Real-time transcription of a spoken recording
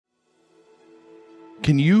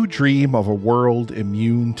Can you dream of a world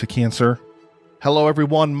immune to cancer? Hello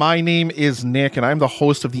everyone, my name is Nick and I'm the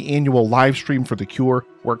host of the annual live stream for The Cure,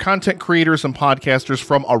 where content creators and podcasters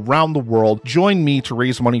from around the world join me to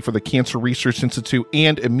raise money for the Cancer Research Institute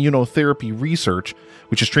and immunotherapy research,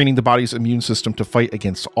 which is training the body's immune system to fight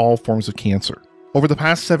against all forms of cancer. Over the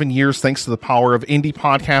past 7 years, thanks to the power of indie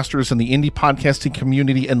podcasters and the indie podcasting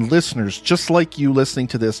community and listeners just like you listening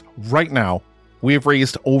to this right now, we have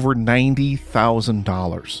raised over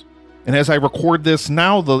 $90,000. And as I record this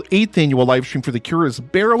now, the 8th annual live stream for The Cure is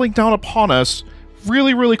barreling down upon us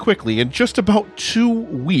really quickly in just about 2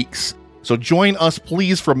 weeks. So join us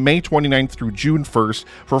please from May 29th through June 1st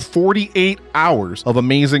for 48 hours of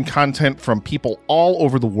amazing content from people all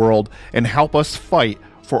over the world and help us fight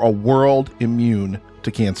for a world immune to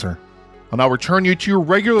cancer. I'll now return you to your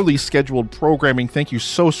regularly scheduled programming. Thank you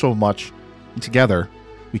so much. And together,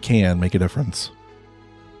 we can make a difference.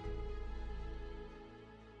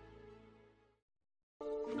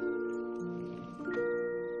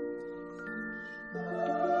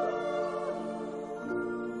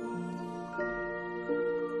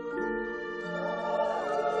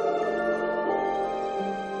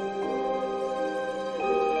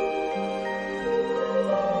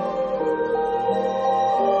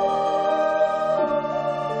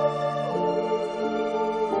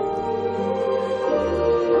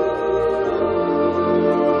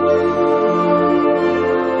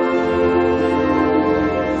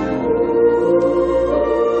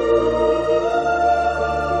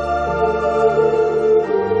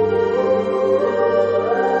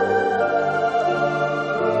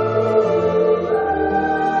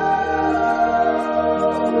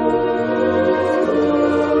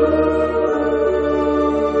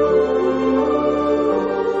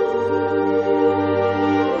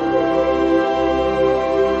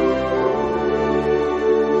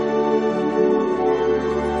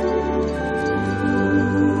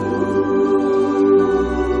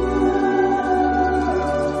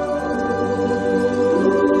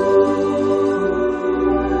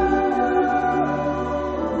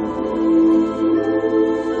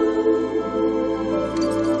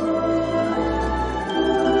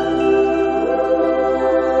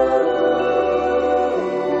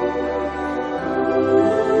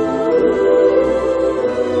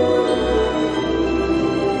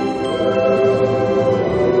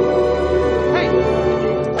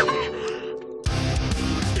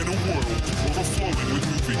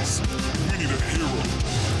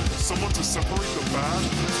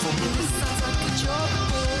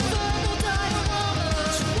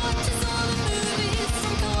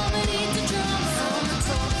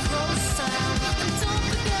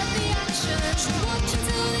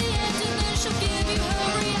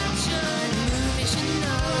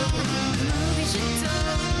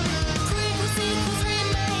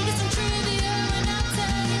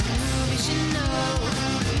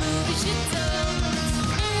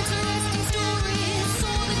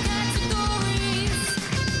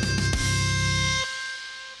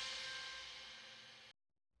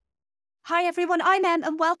 Hi everyone, I'm Em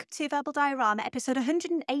and welcome to Verbal Diorama, episode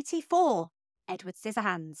 184, Edward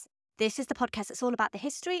Scissorhands. This is the podcast that's all about the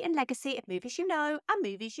history and legacy of movies you know and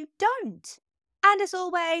movies you don't. And as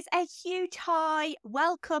always, a huge hi,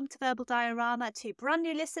 welcome to Verbal Diorama to brand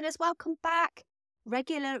new listeners, welcome back,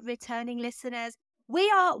 regular returning listeners. We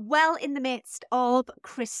are well in the midst of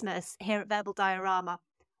Christmas here at Verbal Diorama.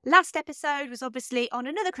 Last episode was obviously on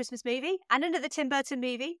another Christmas movie and another Tim Burton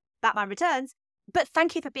movie, Batman Returns. But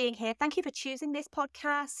thank you for being here. Thank you for choosing this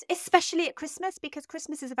podcast, especially at Christmas, because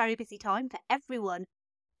Christmas is a very busy time for everyone.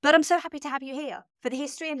 But I'm so happy to have you here for the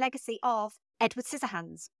history and legacy of Edward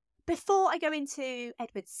Scissorhands. Before I go into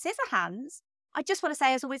Edward Scissorhands, I just want to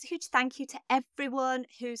say, as always, a huge thank you to everyone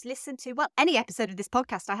who's listened to, well, any episode of this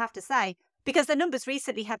podcast, I have to say, because the numbers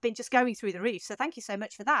recently have been just going through the roof. So thank you so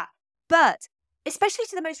much for that. But especially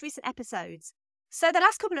to the most recent episodes. So the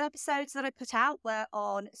last couple of episodes that I put out were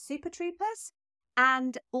on Super Troopers,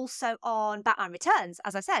 and also on Batman Returns,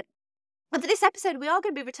 as I said. But for this episode, we are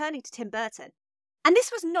going to be returning to Tim Burton. And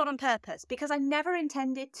this was not on purpose, because I never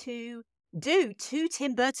intended to do 2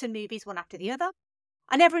 Tim Burton movies one after the other.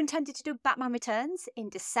 I never intended to do Batman Returns in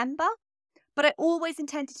December, but I always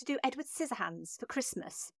intended to do Edward Scissorhands for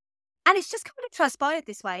Christmas. And it's just kind of transpired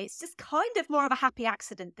this way. It's just kind of more of a happy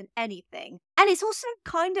accident than anything. And it's also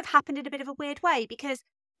kind of happened in a bit of a weird way, because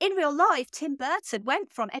in real life, Tim Burton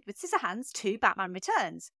went from Edward Scissorhands to Batman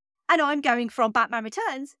Returns. And I'm going from Batman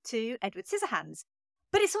Returns to Edward Scissorhands.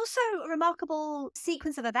 But it's also a remarkable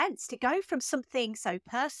sequence of events to go from something so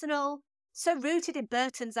personal, so rooted in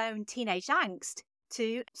Burton's own teenage angst,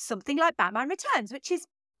 to something like Batman Returns, which is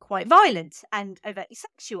quite violent and overtly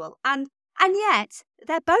sexual. And yet,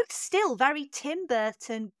 they're both still very Tim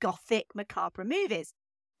Burton, gothic, macabre movies.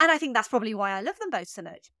 And I think that's probably why I love them both so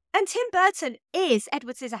much. And Tim Burton is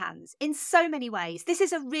Edward Scissorhands in so many ways. This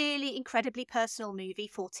is a really incredibly personal movie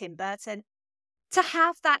for Tim Burton. To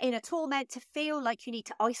have that inner torment, to feel like you need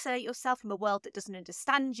to isolate yourself from a world that doesn't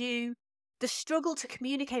understand you, the struggle to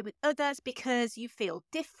communicate with others because you feel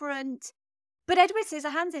different. But Edward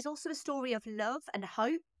Scissorhands is also a story of love and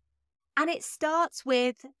hope. And it starts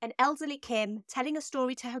with an elderly Kim telling a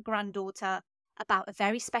story to her granddaughter about a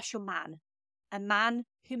very special man, a man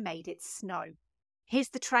who made it snow. Here's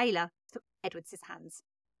the trailer for Edward Scissorhands.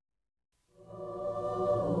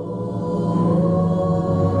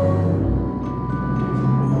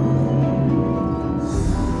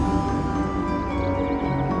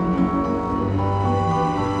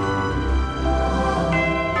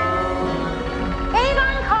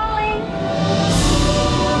 Avon calling.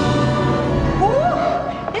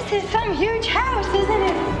 Ooh, this is some huge house, isn't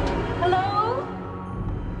it? Hello?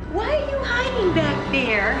 Why are you hiding back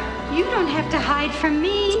there? You don't have to hide from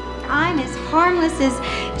me. I'm as harmless as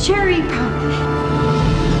cherry pie.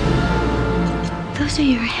 Those are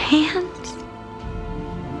your hands.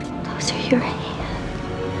 Those are your hands.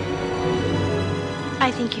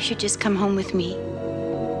 I think you should just come home with me.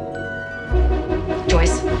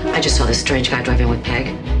 Joyce, I just saw this strange guy driving with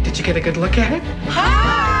Peg. Did you get a good look at it?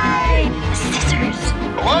 Hi! Scissors.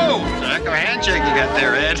 Whoa! Heck of a handshake you got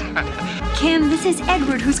there, Ed. Kim, this is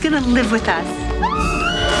Edward who's gonna live with us.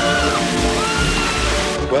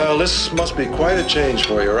 Well, this must be quite a change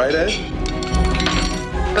for you, right, Ed?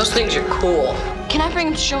 Those things are cool. Can I bring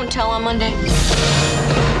him to show and tell on Monday?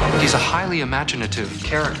 He's a highly imaginative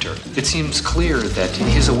character. It seems clear that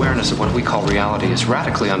his awareness of what we call reality is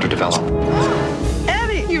radically underdeveloped.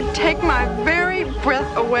 Eddie, you take my very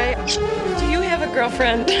breath away. Do you have a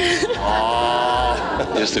girlfriend?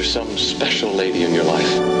 Is there some special lady in your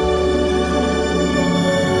life?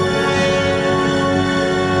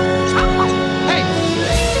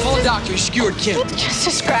 Doctor skewered Kim. Just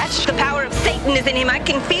a scratch. The power of Satan is in him. I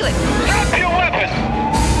can feel it. Drop your weapon!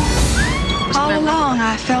 All along,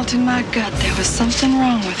 I felt in my gut there was something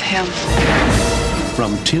wrong with him.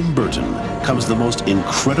 From Tim Burton comes the most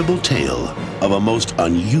incredible tale of a most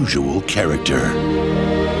unusual character.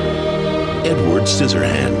 Edward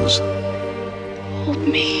Scissorhands. Hold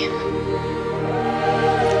me.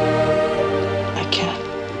 I can't.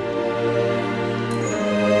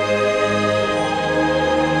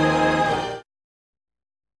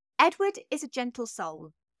 Edward is a gentle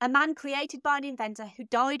soul, a man created by an inventor who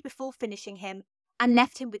died before finishing him and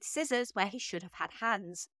left him with scissors where he should have had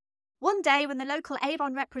hands. One day, when the local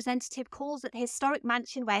Avon representative calls at the historic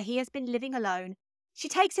mansion where he has been living alone, she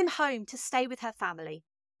takes him home to stay with her family.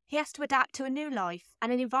 He has to adapt to a new life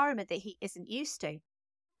and an environment that he isn't used to.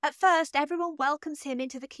 At first, everyone welcomes him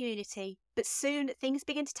into the community, but soon things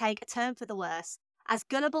begin to take a turn for the worse, as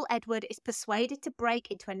gullible Edward is persuaded to break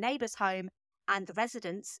into a neighbour's home and the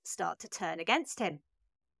residents start to turn against him.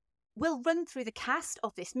 We'll run through the cast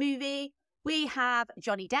of this movie. We have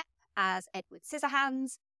Johnny Depp as Edward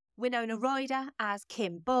Scissorhands, Winona Ryder as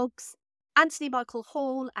Kim Boggs, Anthony Michael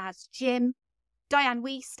Hall as Jim, Diane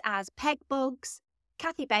Wiest as Peg Boggs,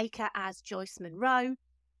 Kathy Baker as Joyce Monroe,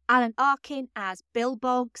 Alan Arkin as Bill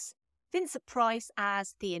Boggs, Vincent Price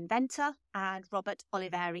as the inventor, and Robert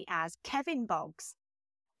Oliveri as Kevin Boggs.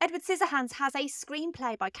 Edward Scissorhands has a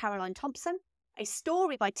screenplay by Caroline Thompson, a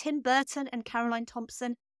story by Tim Burton and Caroline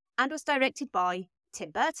Thompson, and was directed by Tim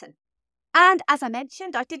Burton. And as I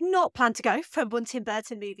mentioned, I did not plan to go from one Tim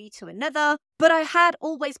Burton movie to another, but I had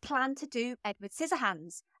always planned to do Edward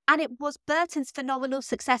Scissorhands. And it was Burton's phenomenal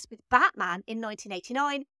success with Batman in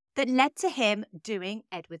 1989 that led to him doing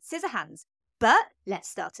Edward Scissorhands. But let's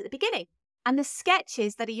start at the beginning. And the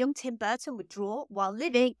sketches that a young Tim Burton would draw while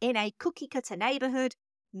living in a cookie-cutter neighbourhood,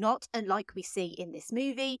 not unlike we see in this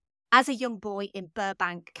movie, as a young boy in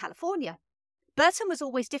Burbank, California. Burton was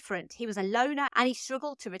always different. He was a loner and he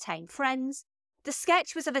struggled to retain friends. The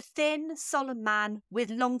sketch was of a thin, solemn man with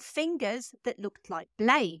long fingers that looked like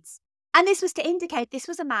blades. And this was to indicate this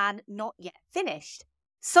was a man not yet finished.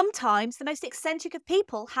 Sometimes the most eccentric of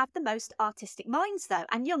people have the most artistic minds though,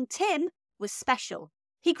 and young Tim was special.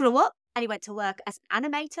 He grew up and he went to work as an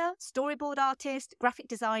animator, storyboard artist, graphic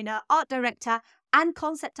designer, art director, and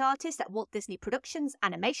concept artist at Walt Disney Productions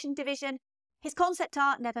Animation Division. His concept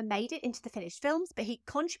art never made it into the finished films, but he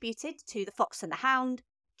contributed to The Fox and the Hound,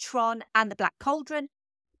 Tron, and The Black Cauldron.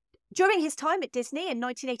 During his time at Disney in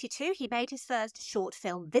 1982, he made his first short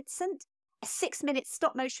film, Vincent, a 6-minute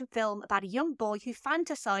stop-motion film about a young boy who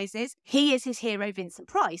fantasizes he is his hero, Vincent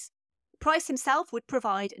Price. Price himself would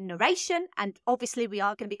provide narration, and obviously we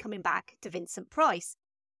are going to be coming back to Vincent Price.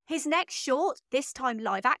 His next short, this time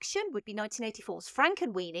live action, would be 1984's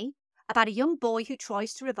Frankenweenie, about a young boy who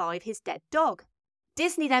tries to revive his dead dog.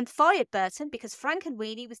 Disney then fired Burton because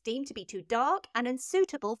Frankenweenie was deemed to be too dark and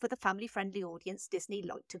unsuitable for the family-friendly audience Disney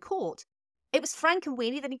liked to court. It was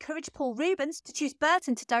Frankenweenie that encouraged Paul Reubens to choose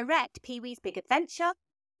Burton to direct Pee-wee's Big Adventure,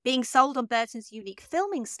 being sold on Burton's unique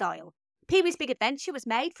filming style. Pee-wee's Big Adventure was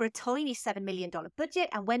made for a tiny $7 million budget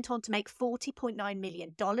and went on to make $40.9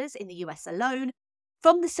 million in the US alone.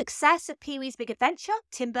 From the success of Pee-wee's Big Adventure,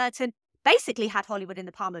 Tim Burton basically had Hollywood in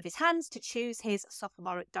the palm of his hands to choose his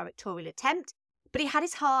sophomoric directorial attempt, but he had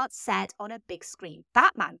his heart set on a big screen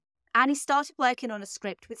Batman, and he started working on a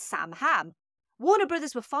script with Sam Hamm. Warner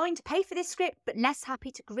Brothers were fine to pay for this script, but less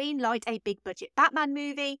happy to greenlight a big-budget Batman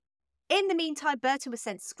movie. In the meantime, Burton was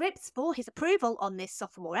sent scripts for his approval on this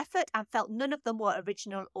sophomore effort and felt none of them were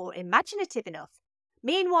original or imaginative enough.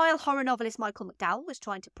 Meanwhile, horror novelist Michael McDowell was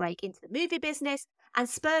trying to break into the movie business and,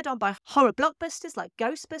 spurred on by horror blockbusters like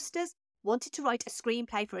Ghostbusters, wanted to write a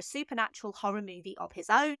screenplay for a supernatural horror movie of his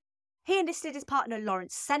own. He enlisted his partner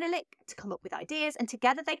Lawrence Senelik to come up with ideas, and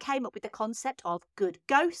together they came up with the concept of good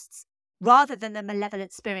ghosts, rather than the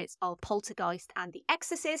malevolent spirits of Poltergeist and The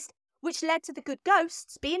Exorcist, which led to the good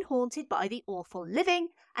ghosts being haunted by the awful living.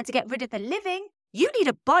 And to get rid of the living, you need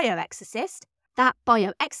a bio-exorcist. That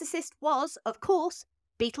bio-exorcist was, of course,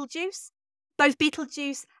 Beetlejuice. Both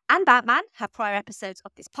Beetlejuice and Batman have prior episodes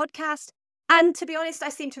of this podcast. And to be honest, I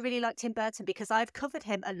seem to really like Tim Burton because I've covered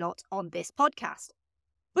him a lot on this podcast.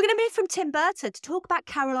 We're going to move from Tim Burton to talk about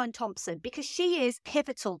Caroline Thompson because she is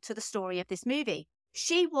pivotal to the story of this movie.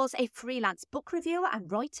 She was a freelance book reviewer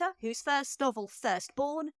and writer whose first novel,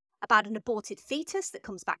 Firstborn, about an aborted fetus that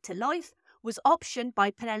comes back to life, was optioned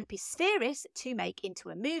by Penelope Spheeris to make into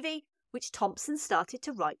a movie, which Thompson started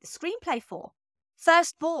to write the screenplay for.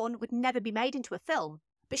 Firstborn would never be made into a film,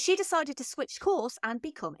 but she decided to switch course and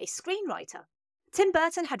become a screenwriter. Tim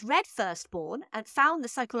Burton had read Firstborn and found the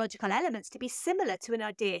psychological elements to be similar to an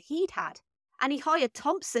idea he'd had, and he hired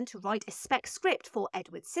Thompson to write a spec script for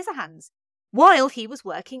Edward Scissorhands, while he was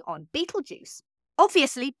working on Beetlejuice.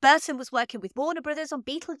 Obviously, Burton was working with Warner Brothers on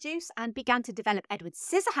Beetlejuice and began to develop Edward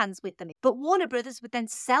Scissorhands with them, but Warner Brothers would then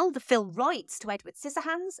sell the film rights to Edward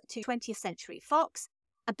Scissorhands to 20th Century Fox,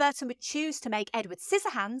 and Burton would choose to make Edward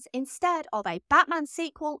Scissorhands instead of a Batman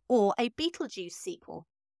sequel or a Beetlejuice sequel.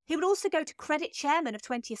 He would also go to credit chairman of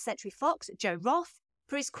 20th Century Fox, Joe Roth,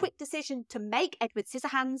 for his quick decision to make Edward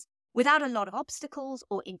Scissorhands without a lot of obstacles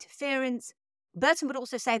or interference. Burton would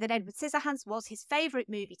also say that Edward Scissorhands was his favourite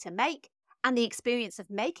movie to make, and the experience of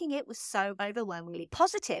making it was so overwhelmingly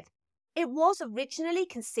positive. It was originally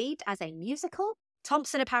conceived as a musical.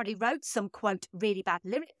 Thompson apparently wrote some, quote, really bad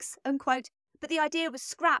lyrics, unquote, but the idea was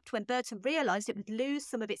scrapped when Burton realised it would lose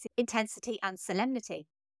some of its intensity and solemnity.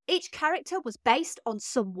 Each character was based on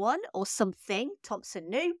someone or something Thompson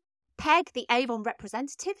knew. Peg, the Avon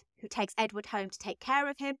representative, who takes Edward home to take care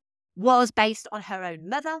of him, was based on her own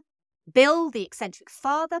mother. Bill, the eccentric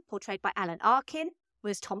father, portrayed by Alan Arkin,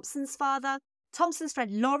 was Thompson's father. Thompson's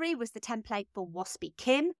friend Laurie was the template for Waspy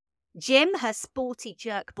Kim. Jim, her sporty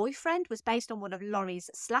jerk boyfriend, was based on one of Laurie's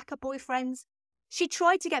slacker boyfriends. She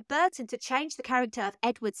tried to get Burton to change the character of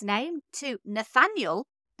Edward's name to Nathaniel,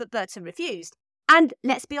 but Burton refused. And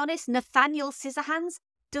let's be honest, Nathaniel Scissorhands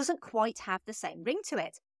doesn't quite have the same ring to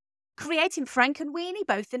it. Creating Frankenweenie,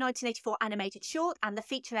 both the 1984 animated short and the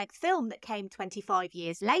feature-length film that came 25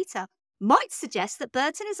 years later, might suggest that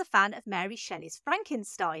Burton is a fan of Mary Shelley's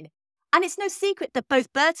Frankenstein. And it's no secret that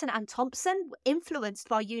both Burton and Thompson were influenced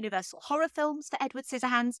by Universal horror films for Edward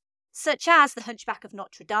Scissorhands, such as The Hunchback of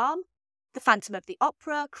Notre Dame, The Phantom of the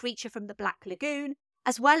Opera, Creature from the Black Lagoon,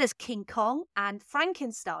 as well as King Kong and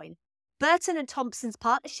Frankenstein. Burton and Thompson's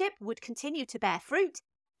partnership would continue to bear fruit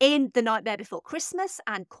in The Nightmare Before Christmas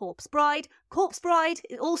and Corpse Bride. Corpse Bride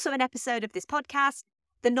is also an episode of this podcast.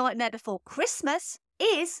 The Nightmare Before Christmas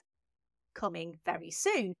is coming very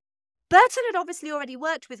soon. Burton had obviously already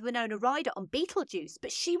worked with Winona Ryder on Beetlejuice,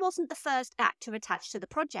 but she wasn't the first actor attached to the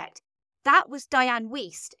project. That was Diane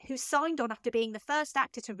Wiest, who signed on after being the first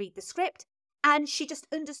actor to read the script, and she just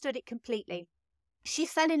understood it completely. She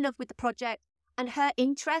fell in love with the project, and her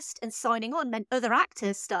interest and signing on meant other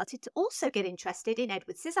actors started to also get interested in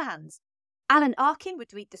Edward Scissorhands. Alan Arkin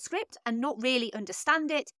would read the script and not really understand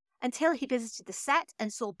it until he visited the set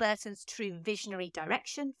and saw Burton's true visionary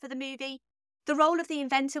direction for the movie. The role of the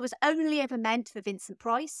inventor was only ever meant for Vincent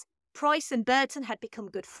Price. Price and Burton had become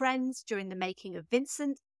good friends during the making of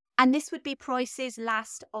Vincent, and this would be Price's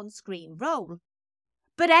last on-screen role.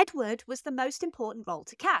 But Edward was the most important role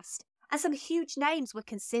to cast, and some huge names were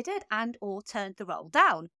considered and or turned the role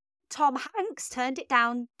down. Tom Hanks turned it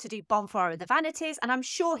down to do Bonfire of the Vanities, and I'm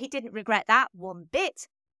sure he didn't regret that one bit.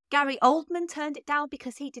 Gary Oldman turned it down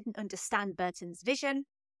because he didn't understand Burton's vision.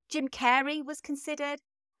 Jim Carrey was considered.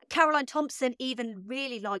 Caroline Thompson even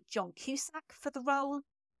really liked John Cusack for the role.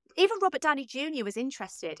 Even Robert Downey Jr. was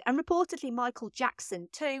interested, and reportedly Michael Jackson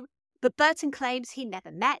too, but Burton claims he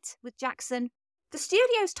never met with Jackson. The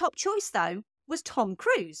studio's top choice, though, was Tom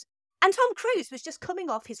Cruise. And Tom Cruise was just coming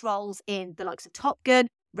off his roles in the likes of Top Gun,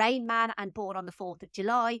 Rain Man, and Born on the 4th of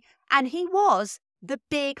July, and he was the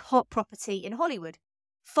big hot property in Hollywood.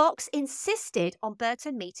 Fox insisted on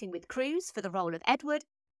Burton meeting with Cruise for the role of Edward,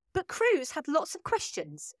 but Cruise had lots of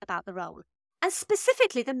questions about the role, and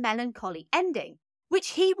specifically the melancholy ending,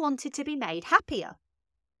 which he wanted to be made happier.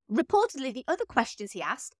 Reportedly, the other questions he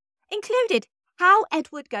asked included how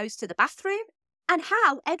Edward goes to the bathroom and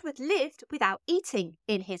how Edward lived without eating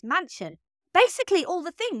in his mansion. Basically, all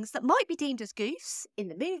the things that might be deemed as goofs in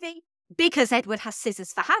the movie, because Edward has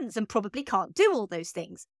scissors for hands and probably can't do all those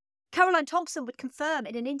things. Caroline Thompson would confirm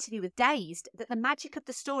in an interview with Dazed that the magic of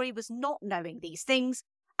the story was not knowing these things,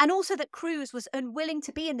 and also that Cruise was unwilling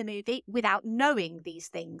to be in the movie without knowing these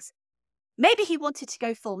things. Maybe he wanted to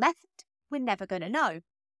go full method. We're never going to know.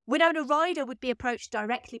 Winona Ryder would be approached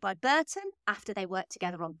directly by Burton after they worked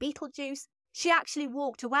together on Beetlejuice. She actually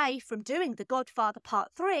walked away from doing The Godfather Part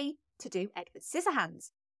 3 to do Edward Scissorhands.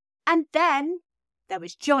 And then there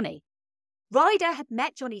was Johnny. Ryder had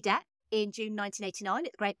met Johnny Depp in June 1989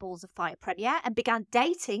 at the Great Balls of Fire premiere and began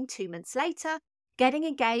dating 2 months later, getting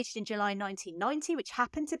engaged in July 1990, which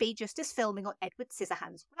happened to be just as filming on Edward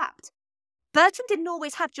Scissorhands wrapped. Burton didn't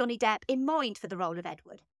always have Johnny Depp in mind for the role of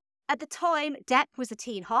Edward. At the time, Depp was a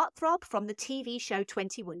teen heartthrob from the TV show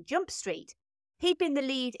 21 Jump Street. He'd been the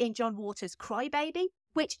lead in John Waters' Crybaby,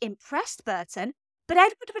 which impressed Burton, but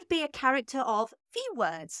Edward would be a character of few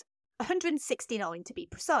words, 169 to be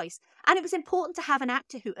precise, and it was important to have an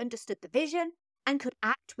actor who understood the vision and could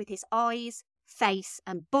act with his eyes, face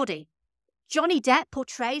and body. Johnny Depp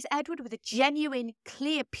portrays Edward with a genuine,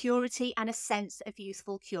 clear purity and a sense of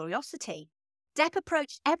youthful curiosity. Depp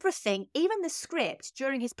approached everything, even the script,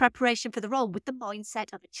 during his preparation for the role with the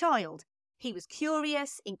mindset of a child. He was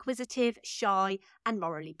curious, inquisitive, shy and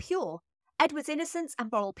morally pure. Edward's innocence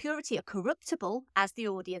and moral purity are corruptible, as the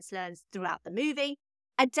audience learns throughout the movie,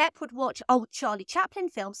 and Depp would watch old Charlie Chaplin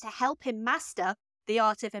films to help him master the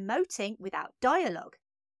art of emoting without dialogue.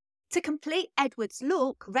 To complete Edward's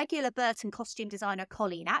look, regular Burton costume designer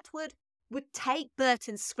Colleen Atwood would take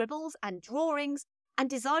Burton's scribbles and drawings and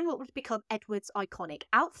design what would become Edward's iconic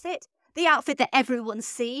outfit, the outfit that everyone's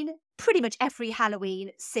seen pretty much every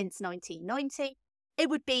Halloween since 1990. It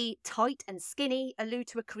would be tight and skinny, allude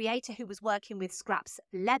to a creator who was working with scraps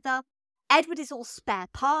of leather. Edward is all spare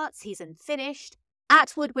parts, he's unfinished.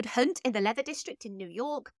 Atwood would hunt in the leather district in New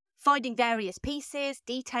York, finding various pieces,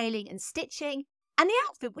 detailing and stitching, and the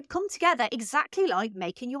outfit would come together exactly like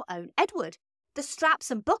making your own Edward. The straps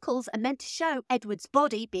and buckles are meant to show Edward's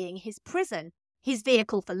body being his prison, his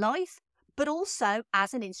vehicle for life, but also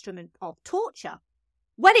as an instrument of torture.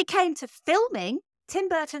 When it came to filming, Tim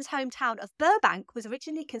Burton's hometown of Burbank was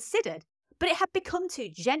originally considered, but it had become too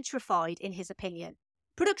gentrified in his opinion.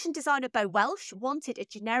 Production designer Bo Welsh wanted a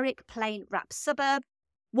generic, plain wrap suburb,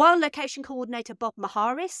 while location coordinator Bob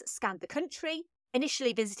Maharis scanned the country,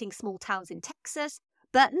 initially visiting small towns in Texas.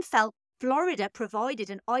 Burton felt Florida provided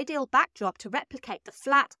an ideal backdrop to replicate the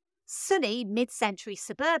flat, sunny, mid-century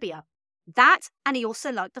suburbia. That, and he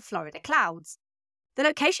also liked the Florida clouds. The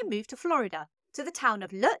location moved to Florida, to the town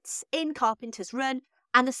of Lutz in Carpenter's Run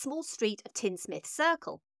and the small street of Tinsmith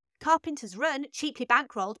Circle. Carpenter's Run, cheaply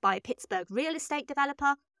bankrolled by a Pittsburgh real estate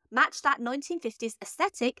developer, matched that 1950s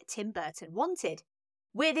aesthetic Tim Burton wanted.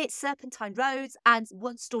 With its serpentine roads and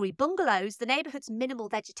one-storey bungalows, the neighbourhood's minimal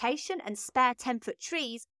vegetation and spare 10-foot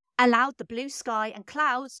trees allowed the blue sky and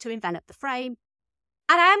clouds to envelop the frame.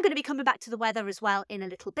 And I am going to be coming back to the weather as well in a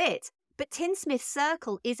little bit, but Tinsmith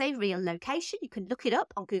Circle is a real location. You can look it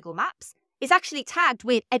up on Google Maps. It's actually tagged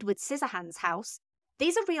with Edward Scissorhands' house.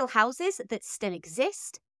 These are real houses that still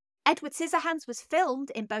exist. Edward Scissorhands was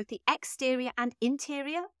filmed in both the exterior and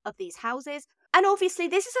interior of these houses. And obviously,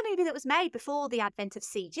 this is a movie that was made before the advent of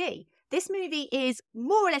CG. This movie is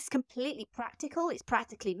more or less completely practical. It's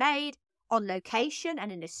practically made on location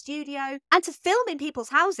and in a studio. And to film in people's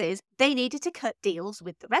houses, they needed to cut deals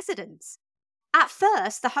with the residents. At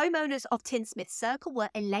first, the homeowners of Tinsmith Circle were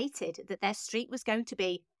elated that their street was going to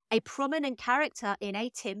be a prominent character in a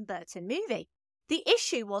Tim Burton movie. The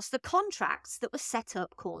issue was the contracts that were set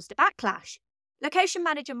up caused a backlash. Location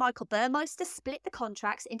manager Michael Burmeister split the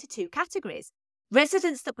contracts into two categories: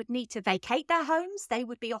 Residents that would need to vacate their homes, they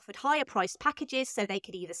would be offered higher priced packages so they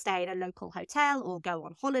could either stay in a local hotel or go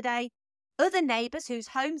on holiday. Other neighbours whose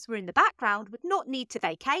homes were in the background would not need to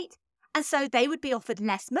vacate, and so they would be offered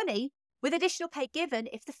less money, with additional pay given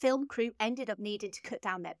if the film crew ended up needing to cut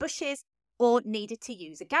down their bushes or needed to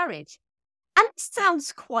use a garage. And it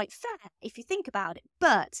sounds quite fair if you think about it,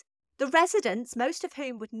 but the residents, most of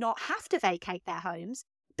whom would not have to vacate their homes,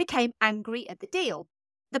 became angry at the deal.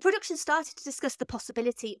 The production started to discuss the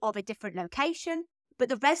possibility of a different location, but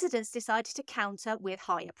the residents decided to counter with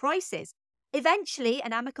higher prices. Eventually,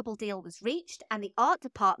 an amicable deal was reached, and the art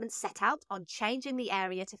department set out on changing the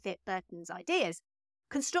area to fit Burton's ideas.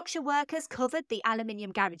 Construction workers covered the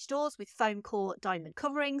aluminium garage doors with foam core diamond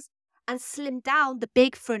coverings and slimmed down the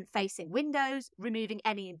big front-facing windows, removing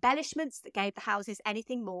any embellishments that gave the houses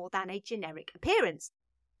anything more than a generic appearance.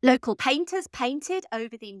 Local painters painted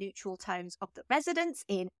over the neutral tones of the residents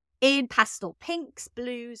in pastel pinks,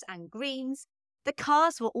 blues and greens. The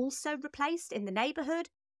cars were also replaced in the neighbourhood.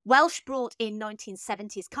 Welsh brought in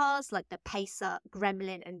 1970s cars like the Pacer,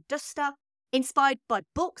 Gremlin and Duster, inspired by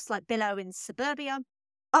books like Bill Owen's Suburbia.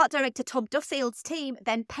 Art director Tom Duffield's team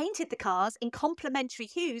then painted the cars in complementary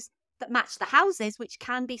hues that match the houses, which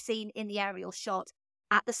can be seen in the aerial shot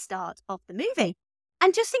at the start of the movie.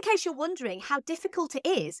 And just in case you're wondering how difficult it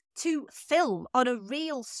is to film on a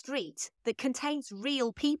real street that contains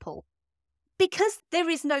real people, because there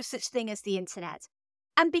is no such thing as the internet,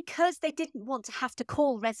 and because they didn't want to have to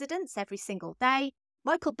call residents every single day,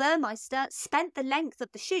 Michael Burmeister spent the length of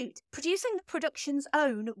the shoot producing the production's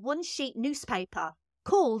own one-sheet newspaper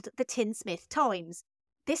called the Tinsmith Times.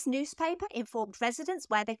 This newspaper informed residents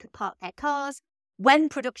where they could park their cars, when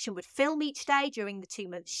production would film each day during the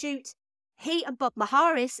 2-month shoot. He and Bob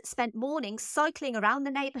Maharis spent mornings cycling around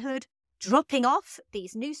the neighbourhood, dropping off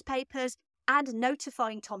these newspapers and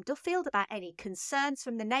notifying Tom Duffield about any concerns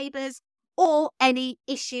from the neighbours or any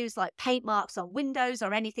issues like paint marks on windows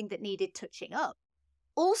or anything that needed touching up.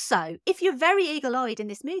 Also, if you're very eagle-eyed in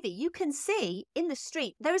this movie, you can see in the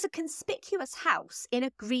street there is a conspicuous house in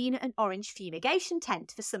a green and orange fumigation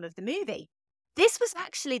tent for some of the movie. This was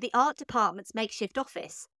actually the art department's makeshift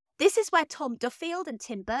office. This is where Tom Duffield and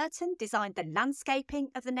Tim Burton designed the landscaping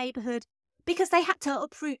of the neighbourhood because they had to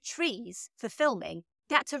uproot trees for filming.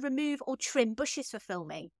 They had to remove or trim bushes for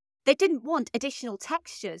filming. They didn't want additional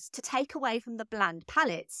textures to take away from the bland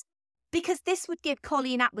palettes, because this would give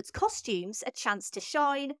Colleen Atwood's costumes a chance to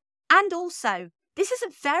shine. And also, this is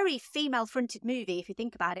a very female-fronted movie if you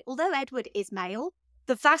think about it. Although Edward is male,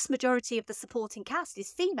 the vast majority of the supporting cast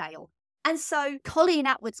is female. And so Colleen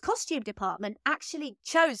Atwood's costume department actually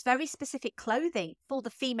chose very specific clothing for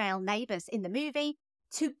the female neighbours in the movie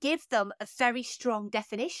to give them a very strong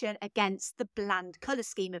definition against the bland colour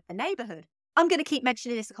scheme of the neighbourhood. I'm going to keep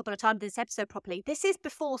mentioning this a couple of times in this episode properly. This is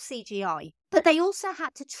before CGI, but they also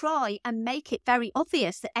had to try and make it very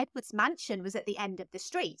obvious that Edward's mansion was at the end of the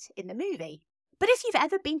street in the movie. But if you've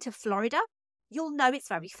ever been to Florida, you'll know it's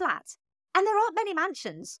very flat. And there aren't many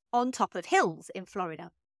mansions on top of hills in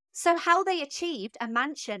Florida. So how they achieved a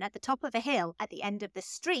mansion at the top of a hill at the end of the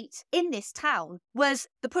street in this town was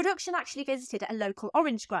the production actually visited a local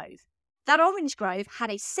orange grove. That orange grove had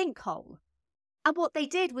a sinkhole. And what they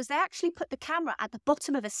did was they actually put the camera at the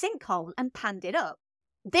bottom of a sinkhole and panned it up.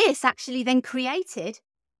 This actually then created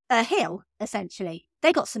a hill, essentially.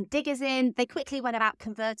 They got some diggers in. They quickly went about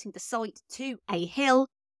converting the site to a hill.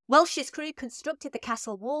 Welsh's crew constructed the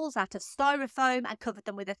castle walls out of styrofoam and covered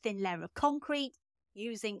them with a thin layer of concrete,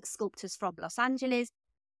 using sculptors from Los Angeles.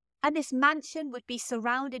 And this mansion would be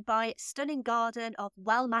surrounded by a stunning garden of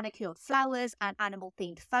well-manicured flowers and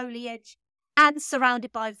animal-themed foliage, and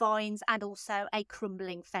surrounded by vines and also a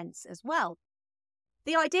crumbling fence as well.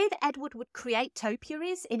 The idea that Edward would create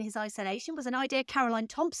topiaries in his isolation was an idea Caroline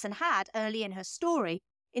Thompson had early in her story,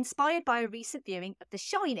 inspired by a recent viewing of The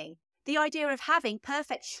Shining. The idea of having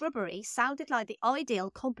perfect shrubbery sounded like the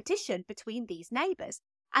ideal competition between these neighbours,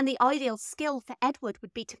 and the ideal skill for Edward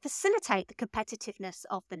would be to facilitate the competitiveness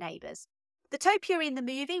of the neighbours. The topiary in the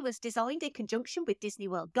movie was designed in conjunction with Disney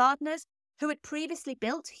World gardeners, who had previously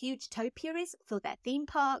built huge topiaries for their theme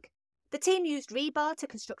park. The team used rebar to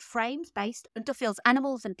construct frames based on Duffield's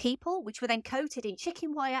animals and people, which were then coated in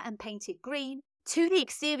chicken wire and painted green. To the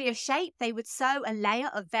exterior shape, they would sew a layer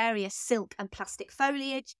of various silk and plastic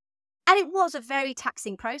foliage. And it was a very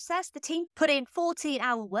taxing process. The team put in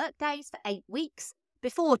 14-hour workdays for 8 weeks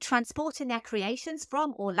before transporting their creations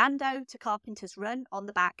from Orlando to Carpenter's Run on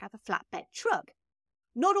the back of a flatbed truck.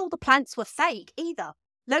 Not all the plants were fake either.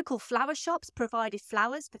 Local flower shops provided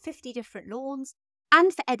flowers for 50 different lawns,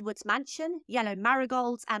 and for Edward's mansion, yellow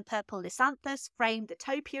marigolds and purple lysanthias framed the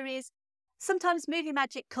topiaries. Sometimes movie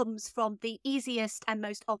magic comes from the easiest and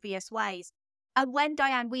most obvious ways. And when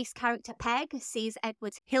Diane Weist's character Peg sees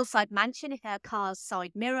Edward's hillside mansion in her car's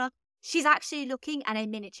side mirror, she's actually looking at a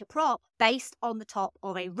miniature prop based on the top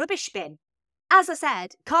of a rubbish bin. As I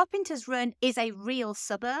said, Carpenter's Run is a real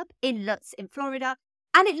suburb in Lutz in Florida,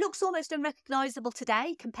 and it looks almost unrecognisable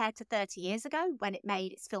today compared to 30 years ago when it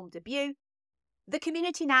made its film debut. The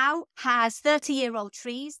community now has 30-year-old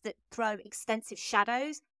trees that throw extensive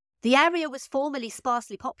shadows. The area was formerly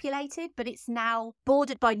sparsely populated, but it's now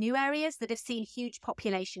bordered by new areas that have seen huge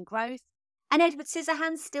population growth. And Edward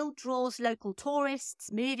Scissorhands still draws local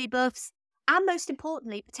tourists, movie buffs, and most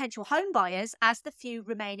importantly, potential home buyers, as the few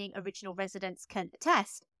remaining original residents can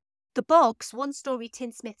attest. The Boggs one-storey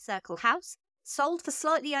tinsmith circle house sold for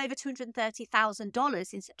slightly over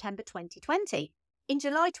 $230,000 in September 2020. In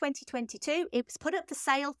July 2022, it was put up for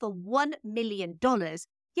sale for $1 million.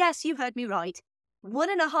 Yes, you heard me right.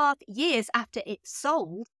 1.5 years after it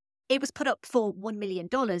sold, it was put up for $1 million,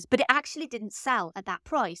 but it actually didn't sell at that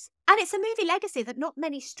price. And it's a movie legacy that not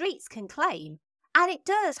many streets can claim. And it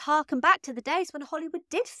does harken back to the days when Hollywood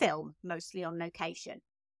did film mostly on location.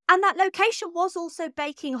 And that location was also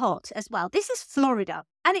baking hot as well. This is Florida,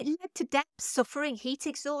 and it led to Depp suffering heat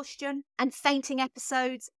exhaustion and fainting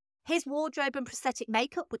episodes. His wardrobe and prosthetic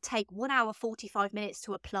makeup would take 1 hour 45 minutes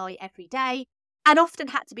to apply every day, and often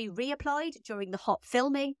had to be reapplied during the hot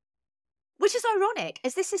filming. Which is ironic,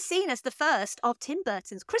 as this is seen as the first of Tim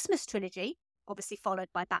Burton's Christmas trilogy, obviously followed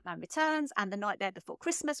by Batman Returns and The Nightmare Before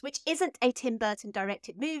Christmas, which isn't a Tim Burton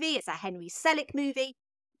directed movie, it's a Henry Selick movie,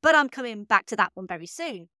 but I'm coming back to that one very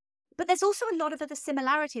soon. But there's also a lot of other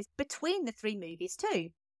similarities between the three movies too.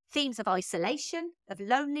 Themes of isolation, of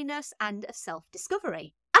loneliness, and of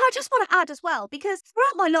self-discovery. And I just want to add as well, because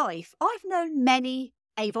throughout my life, I've known many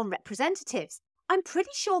Avon representatives. I'm pretty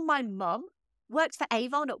sure my mum worked for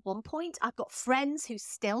Avon at one point. I've got friends who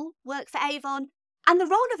still work for Avon. And the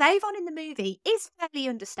role of Avon in the movie is fairly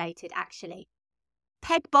understated, actually.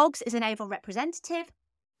 Peg Boggs is an Avon representative.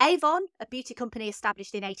 Avon, a beauty company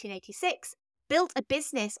established in 1886, built a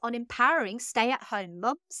business on empowering stay-at-home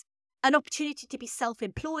mums, an opportunity to be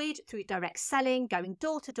self-employed through direct selling, going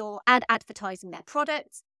door-to-door and advertising their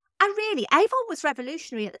products. And really, Avon was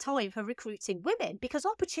revolutionary at the time for recruiting women because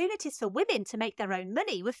opportunities for women to make their own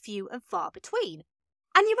money were few and far between.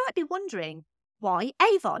 And you might be wondering, why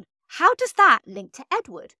Avon? How does that link to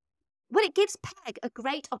Edward? Well, it gives Peg a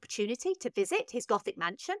great opportunity to visit his Gothic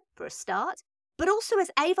mansion, for a start, but also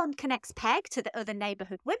as Avon connects Peg to the other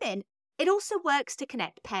neighbourhood women, it also works to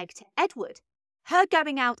connect Peg to Edward. Her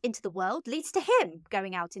going out into the world leads to him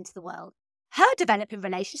going out into the world. Her developing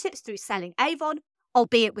relationships through selling Avon,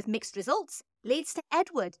 albeit with mixed results, leads to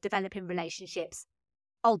Edward developing relationships,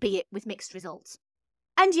 albeit with mixed results.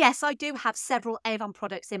 And yes, I do have several Avon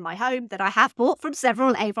products in my home that I have bought from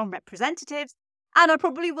several Avon representatives, and I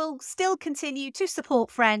probably will still continue to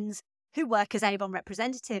support friends who work as Avon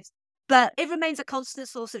representatives. But it remains a constant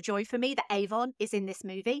source of joy for me that Avon is in this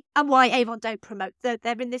movie. And why Avon don't promote that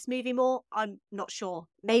they're in this movie more, I'm not sure.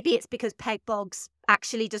 Maybe it's because Peg Boggs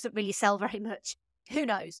actually doesn't really sell very much. Who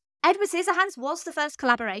knows? Edward Scissorhands was the first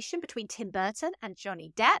collaboration between Tim Burton and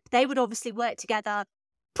Johnny Depp. They would obviously work together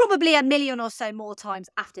probably 1 million or so more times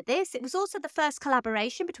after this. It was also the first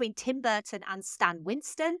collaboration between Tim Burton and Stan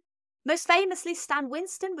Winston. Most famously, Stan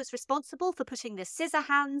Winston was responsible for putting the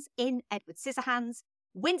Scissorhands in Edward Scissorhands.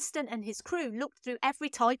 Winston and his crew looked through every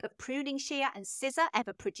type of pruning shear and scissor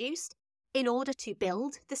ever produced in order to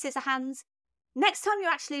build the Scissorhands. Next time you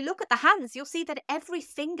actually look at the hands, you'll see that every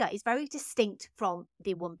finger is very distinct from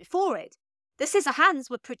the one before it. The Scissorhands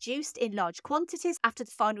were produced in large quantities after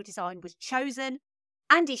the final design was chosen.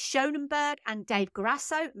 Andy Schonenberg and Dave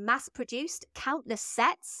Grasso mass-produced countless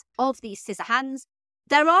sets of these Scissorhands.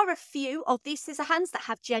 There are a few of these Scissorhands that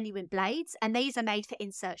have genuine blades, and these are made for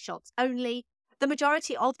insert shots only. The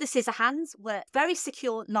majority of the Scissorhands were very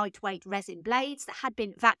secure, lightweight resin blades that had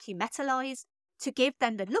been vacuum metallized to give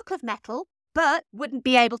them the look of metal, but wouldn't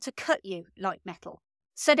be able to cut you like metal.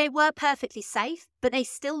 So they were perfectly safe, but they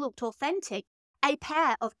still looked authentic. A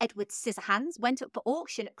pair of Edward's Scissorhands went up for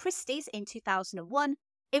auction at Christie's in 2001.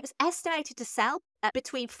 It was estimated to sell at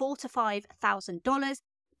between $4,000 to $5,000,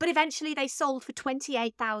 but eventually they sold for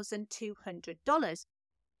 $28,200.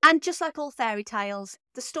 And just like all fairy tales,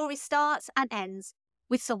 the story starts and ends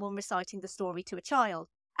with someone reciting the story to a child.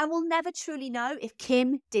 And we'll never truly know if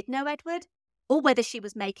Kim did know Edward or whether she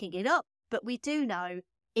was making it up, but we do know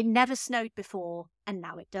it never snowed before, and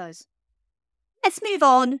now it does. Let's move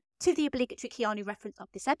on to the obligatory Keanu reference of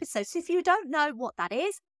this episode. So if you don't know what that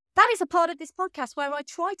is a part of this podcast where I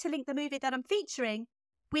try to link the movie that I'm featuring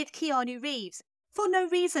with Keanu Reeves. for no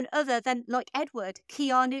reason other than, like Edward,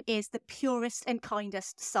 Keanu is the purest and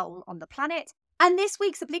kindest soul on the planet. And this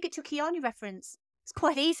week's obligatory Keanu reference is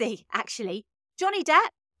quite easy, actually. Johnny Depp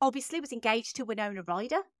obviously was engaged to Winona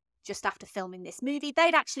Ryder just after filming this movie.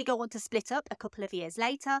 They'd actually go on to split up a couple of years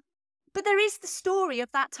later. But there is the story of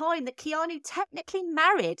that time that Keanu technically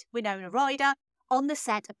married Winona Ryder on the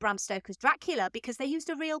set of Bram Stoker's Dracula because they used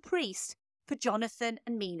a real priest for Jonathan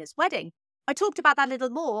and Mina's wedding. I talked about that a little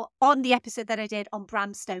more on the episode that I did on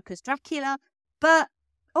Bram Stoker's Dracula, but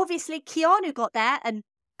obviously Keanu got there and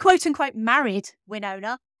quote-unquote married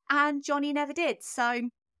Winona, and Johnny never did, so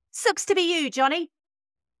sucks to be you, Johnny.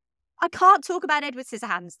 I can't talk about Edward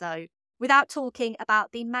Scissorhands, though, without talking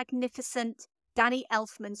about the magnificent Danny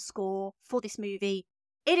Elfman score for this movie.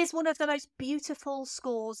 It is one of the most beautiful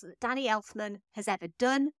scores that Danny Elfman has ever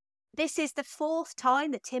done. This is the 4th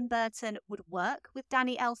time that Tim Burton would work with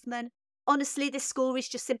Danny Elfman. Honestly, this score is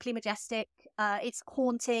just simply majestic. It's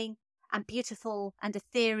haunting and beautiful and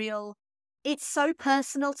ethereal. It's so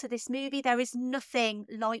personal to this movie. There is nothing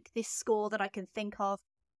like this score that I can think of.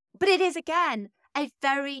 But it is, again, a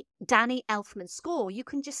very Danny Elfman score. You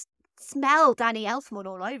can just smell Danny Elfman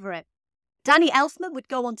all over it. Danny Elfman would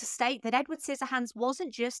go on to state that Edward Scissorhands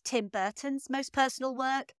wasn't just Tim Burton's most personal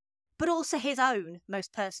work, but also his own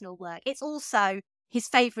most personal work. It's also his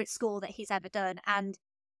favourite score that he's ever done. And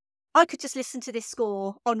I could just listen to this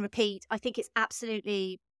score on repeat. I think it's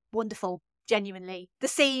absolutely wonderful, genuinely. The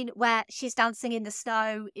scene where she's dancing in the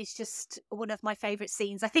snow is just one of my favourite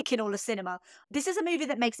scenes, I think, in all of cinema. This is a movie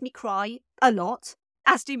that makes me cry a lot,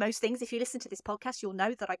 as do most things. If you listen to this podcast, you'll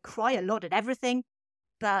know that I cry a lot at everything.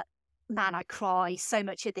 But man, I cry so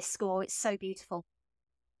much at this score. It's so beautiful.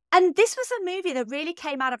 And this was a movie that really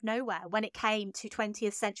came out of nowhere when it came to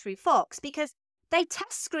 20th Century Fox, because they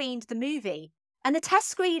test screened the movie. And the test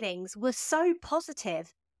screenings were so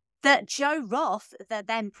positive that Joe Roth, the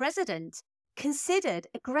then president, considered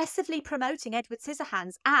aggressively promoting Edward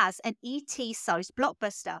Scissorhands as an E.T.-sized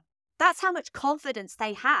blockbuster. That's how much confidence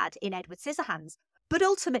they had in Edward Scissorhands. But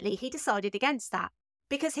ultimately, he decided against that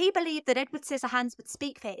because he believed that Edward Scissorhands would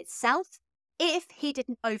speak for itself if he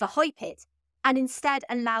didn't overhype it and instead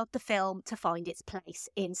allowed the film to find its place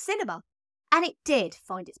in cinema. And it did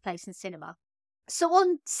find its place in cinema. So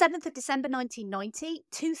on 7th of December 1990,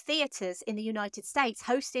 2 theatres in the United States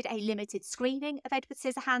hosted a limited screening of Edward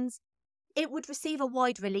Scissorhands. It would receive a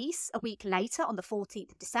wide release a week later on the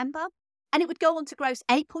 14th of December, and it would go on to gross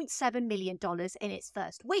 $8.7 million in its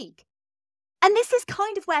first week. And this is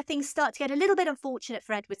kind of where things start to get a little bit unfortunate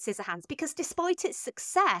for Edward Scissorhands, because despite its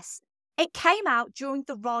success, it came out during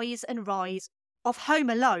the rise of Home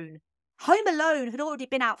Alone. Home Alone had already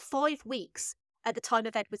been out 5 weeks at the time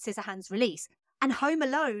of Edward Scissorhands' release, and Home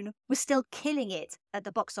Alone was still killing it at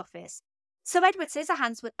the box office. So Edward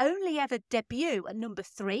Scissorhands would only ever debut at number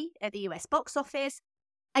 3 at the US box office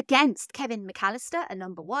against Kevin McAllister at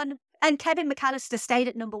number 1. And Kevin McAllister stayed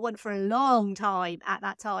at number 1 for a long time at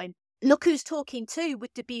that time. Look Who's Talking 2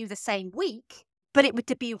 would debut the same week, but it would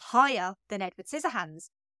debut higher than Edward Scissorhands.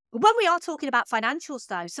 When we are talking about financials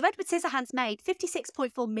though, so Edward Scissorhands made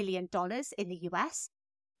 $56.4 million in the US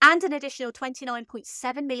and an additional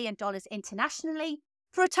 $29.7 million internationally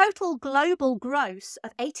for a total global gross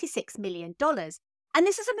of $86 million. And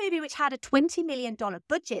this is a movie which had a $20 million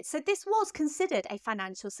budget, so this was considered a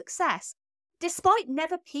financial success. Despite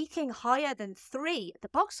never peaking higher than 3 at the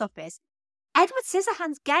box office, Edward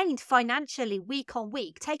Scissorhands gained financially week on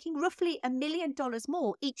week, taking roughly $1 million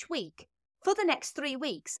more each week for the next 3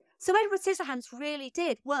 weeks. So Edward Scissorhands really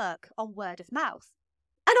did work on word of mouth.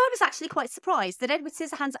 And I was actually quite surprised that Edward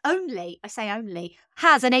Scissorhands only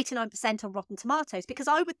has an 89% on Rotten Tomatoes, because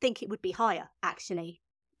I would think it would be higher, actually.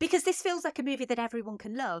 Because this feels like a movie that everyone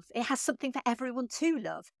can love. It has something for everyone to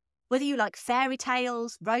love. Whether you like fairy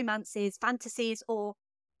tales, romances, fantasies, or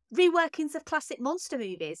reworkings of classic monster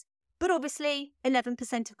movies. But obviously,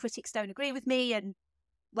 11% of critics don't agree with me, and,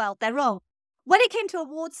 well, they're wrong. When it came to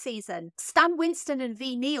awards season, Stan Winston and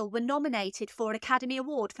V. Neil were nominated for an Academy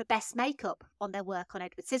Award for Best Makeup on their work on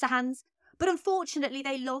Edward Scissorhands, but unfortunately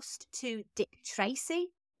they lost to Dick Tracy.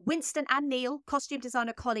 Winston and Neil, costume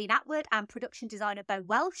designer Colleen Atwood and production designer Bo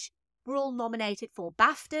Welsh were all nominated for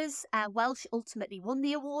BAFTAs. Welsh ultimately won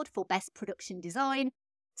the award for Best Production Design.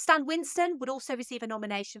 Stan Winston would also receive a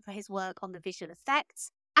nomination for his work on the visual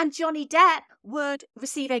effects. And Johnny Depp would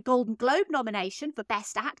receive a Golden Globe nomination for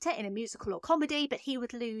Best Actor in a musical or comedy, but he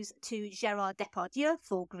would lose to Gerard Depardieu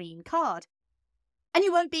for Green Card. And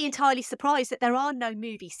you won't be entirely surprised that there are no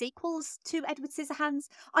movie sequels to Edward Scissorhands.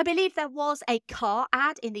 I believe there was a car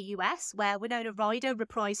ad in the US where Winona Ryder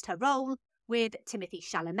reprised her role with Timothée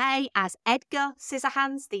Chalamet as Edgar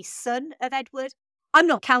Scissorhands, the son of Edward. I'm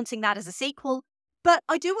not counting that as a sequel, but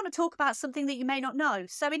I do want to talk about something that you may not know.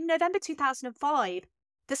 So in November 2005,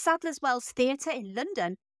 the Sadler's Wells Theatre in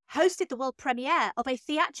London hosted the world premiere of a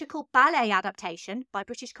theatrical ballet adaptation by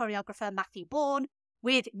British choreographer Matthew Bourne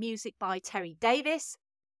with music by Terry Davis.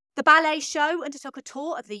 The ballet show undertook a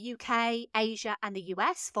tour of the UK, Asia and the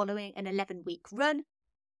US following an 11-week run.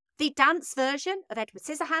 The dance version of Edward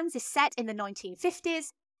Scissorhands is set in the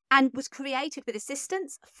 1950s and was created with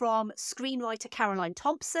assistance from screenwriter Caroline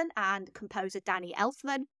Thompson and composer Danny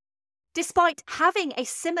Elfman. Despite having a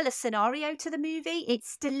similar scenario to the movie,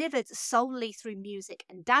 it's delivered solely through music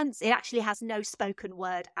and dance. It actually has no spoken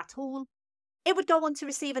word at all. It would go on to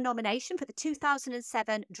receive a nomination for the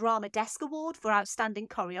 2007 Drama Desk Award for Outstanding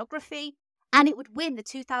Choreography, and it would win the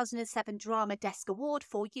 2007 Drama Desk Award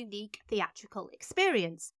for Unique Theatrical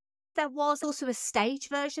Experience. There was also a stage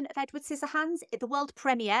version of Edward Scissorhands. The world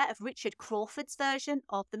premiere of Richard Crawford's version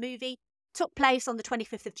of the movie took place on the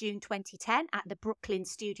 25th of June 2010 at the Brooklyn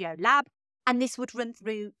Studio Lab, and this would run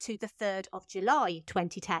through to the 3rd of July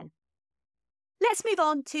 2010. Let's move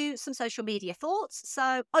on to some social media thoughts.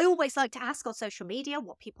 So I always like to ask on social media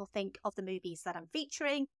what people think of the movies that I'm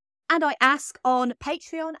featuring, and I ask on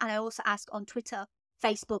Patreon, and I also ask on Twitter,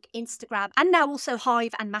 Facebook, Instagram, and now also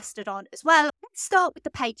Hive and Mastodon as well. Let's start with the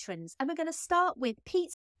patrons, and we're going to start with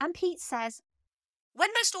Pete. And Pete says, when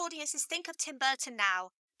most audiences think of Tim Burton now,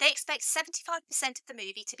 they expect 75% of the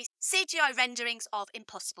movie to be CGI renderings of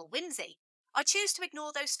impossible whimsy. I choose to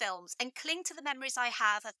ignore those films and cling to the memories I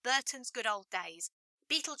have of Burton's good old days,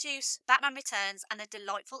 Beetlejuice, Batman Returns, and the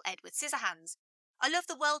delightful Edward Scissorhands. I love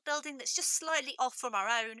the world building that's just slightly off from our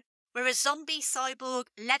own, where a zombie cyborg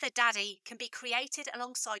leather daddy can be created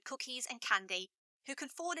alongside cookies and candy, who can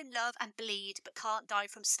fall in love and bleed but can't die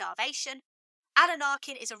from starvation. Alan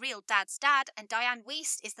Arkin is a real dad's dad, and Diane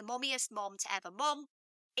Wiest is the mommiest mom to ever mom.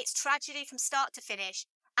 It's tragedy from start to finish,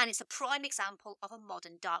 and it's a prime example of a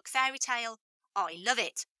modern dark fairy tale. I love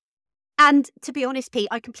it. And to be honest, Pete,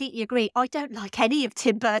 I completely agree. I don't like any of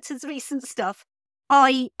Tim Burton's recent stuff.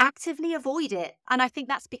 I actively avoid it. And I think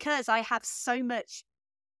that's because I have so much,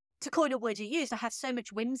 to coin a word you used, I have so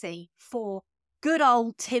much whimsy for good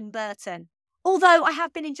old Tim Burton. Although I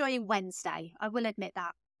have been enjoying Wednesday, I will admit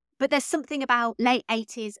that. But there's something about late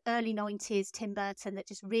 80s, early 90s Tim Burton that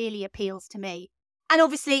just really appeals to me. And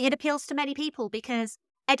obviously it appeals to many people because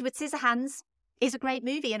Edward Scissorhands is a great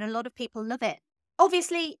movie and a lot of people love it.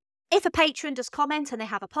 Obviously, if a patron does comment and they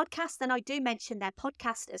have a podcast, then I do mention their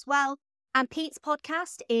podcast as well. And Pete's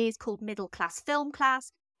podcast is called Middle Class Film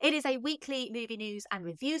Class. It is a weekly movie news and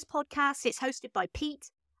reviews podcast. It's hosted by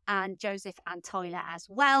Pete and Joseph and Tyler as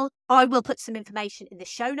well. I will put some information in the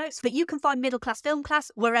show notes, but you can find Middle Class Film Class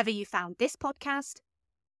wherever you found this podcast.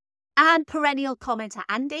 And perennial commenter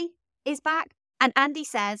Andy is back. And Andy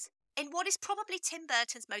says, in what is probably Tim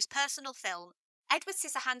Burton's most personal film, Edward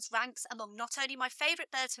Scissorhands ranks among not only my favourite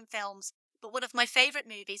Burton films, but one of my favourite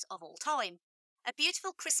movies of all time. A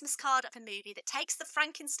beautiful Christmas card of a movie that takes the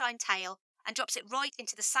Frankenstein tale and drops it right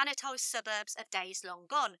into the sanitised suburbs of days long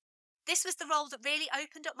gone. This was the role that really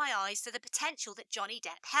opened up my eyes to the potential that Johnny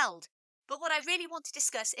Depp held. But what I really want to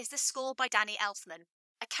discuss is the score by Danny Elfman,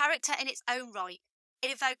 a character in its own right.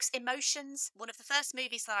 It evokes emotions, one of the first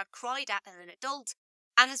movies that I've cried at as an adult,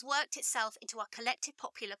 and has worked itself into our collective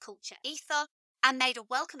popular culture ether and made a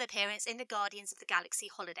welcome appearance in the Guardians of the Galaxy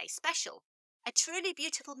Holiday Special. A truly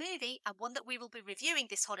beautiful movie and one that we will be reviewing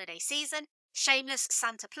this holiday season. Shameless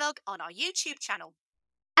Santa plug on our YouTube channel.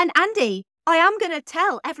 And Andy, I am going to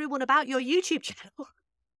tell everyone about your YouTube channel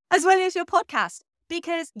as well as your podcast.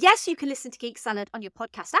 Because yes, you can listen to Geek Salad on your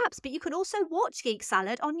podcast apps, but you can also watch Geek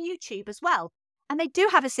Salad on YouTube as well. And they do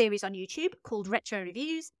have a series on YouTube called Retro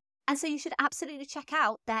Reviews. And so you should absolutely check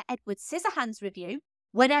out their Edward Scissorhands review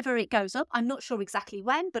whenever it goes up. I'm not sure exactly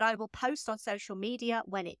when, but I will post on social media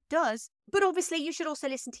when it does. But obviously you should also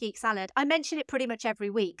listen to Geek Salad. I mention it pretty much every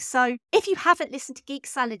week. So if you haven't listened to Geek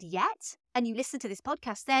Salad yet and you listen to this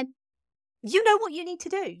podcast, then you know what you need to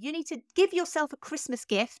do. You need to give yourself a Christmas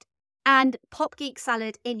gift and pop Geek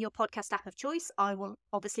Salad in your podcast app of choice. I will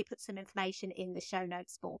obviously put some information in the show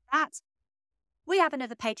notes for that. We have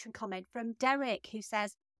another patron comment from Derek who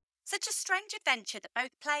says, such a strange adventure that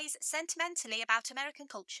both plays sentimentally about American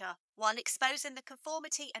culture while exposing the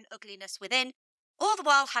conformity and ugliness within, all the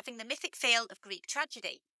while having the mythic feel of Greek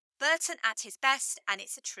tragedy. Burton at his best, and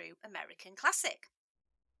it's a true American classic.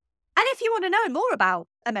 And if you want to know more about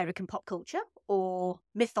American pop culture or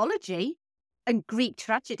mythology and Greek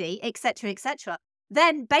tragedy, etc.,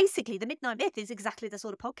 then basically the Midnight Myth is exactly the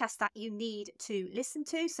sort of podcast that you need to listen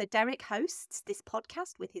to. So Derek hosts this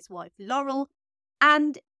podcast with his wife Laurel,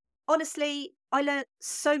 and Honestly, I learned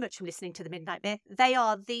so much from listening to The Midnight Myth. They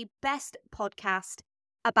are the best podcast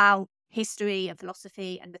about history and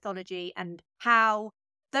philosophy and mythology and how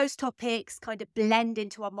those topics kind of blend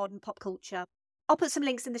into our modern pop culture. I'll put some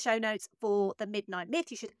links in the show notes for The Midnight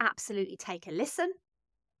Myth. You should absolutely take a listen.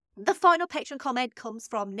 The final Patreon comment comes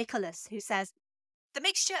from Nicholas, who says, "The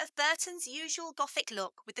mixture of Burton's usual gothic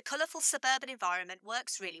look with the colourful suburban environment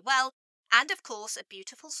works really well, and of course a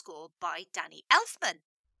beautiful score by Danny Elfman."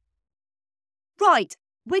 Right,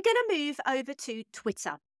 we're going to move over to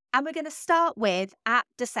Twitter, and we're going to start with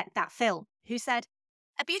 @DissectThatFilm, who said,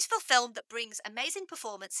 "A beautiful film that brings amazing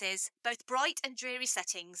performances, both bright and dreary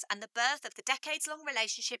settings, and the birth of the decades-long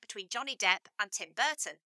relationship between Johnny Depp and Tim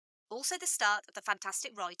Burton. Also the start of the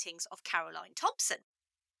fantastic writings of Caroline Thompson."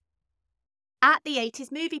 The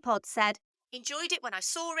 80s Movie Pod said, "Enjoyed it when I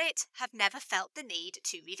saw it, have never felt the need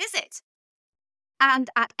to revisit." And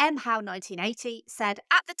 @mhow1980 said,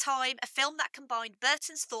 "At the time, a film that combined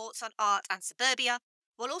Burton's thoughts on art and suburbia,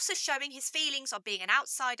 while also showing his feelings on being an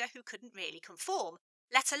outsider who couldn't really conform,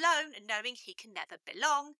 let alone knowing he can never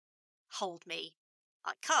belong. Hold me,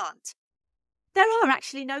 I can't." There are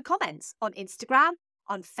actually no comments on Instagram,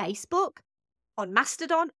 on Facebook, on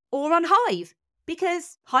Mastodon, or on Hive,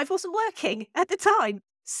 because Hive wasn't working at the time.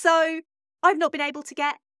 So I've not been able to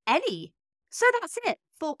get any. So that's it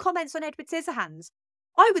for comments on Edward Scissorhands.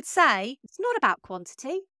 I would say it's not about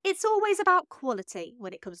quantity. It's always about quality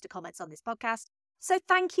when it comes to comments on this podcast. So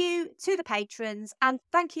thank you to the patrons, and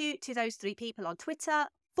thank you to those 3 people on Twitter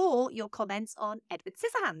for your comments on Edward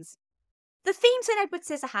Scissorhands. The themes in Edward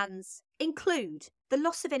Scissorhands include the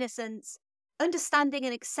loss of innocence, understanding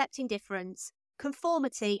and accepting difference,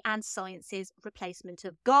 conformity, and science's replacement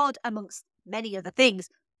of God, amongst many other things.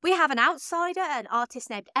 We have an outsider, an artist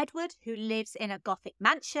named Edward, who lives in a Gothic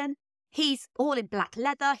mansion. He's all in black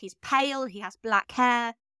leather, he's pale, he has black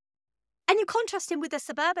hair. And you contrast him with the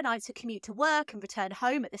suburbanites who commute to work and return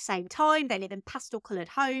home at the same time. They live in pastel-coloured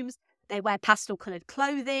homes, they wear pastel-coloured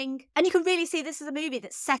clothing. And you can really see this is a movie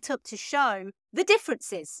that's set up to show the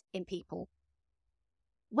differences in people.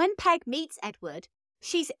 When Peg meets Edward,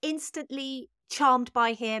 she's instantly charmed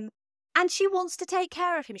by him, and she wants to take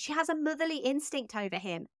care of him. She has a motherly instinct over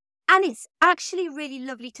him. And it's actually really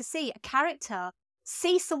lovely to see a character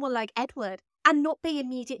see someone like Edward and not be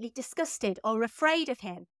immediately disgusted or afraid of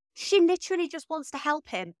him. She literally just wants to help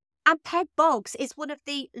him. And Peg Boggs is one of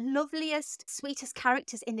the loveliest, sweetest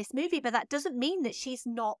characters in this movie, but that doesn't mean that she's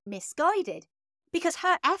not misguided. Because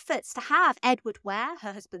her efforts to have Edward wear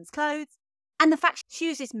her husband's clothes, and the fact she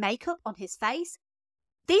uses makeup on his face,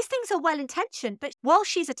 these things are well-intentioned, but while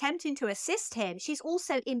she's attempting to assist him, she's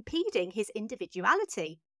also impeding his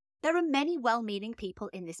individuality. There are many well-meaning people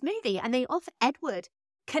in this movie, and they offer Edward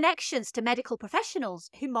connections to medical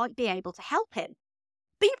professionals who might be able to help him.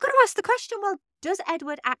 But you've got to ask the question, well, does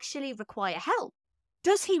Edward actually require help?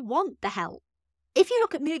 Does he want the help? If you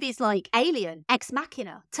look at movies like Alien, Ex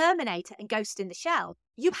Machina, Terminator, and Ghost in the Shell,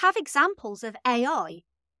 you have examples of AI,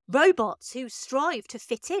 robots who strive to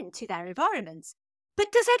fit into their environments.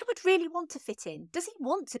 But does Edward really want to fit in? Does he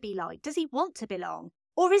want to be liked? Does he want to belong?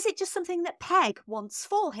 Or is it just something that Peg wants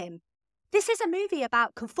for him? This is a movie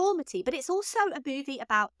about conformity, but it's also a movie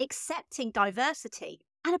about accepting diversity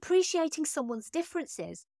and appreciating someone's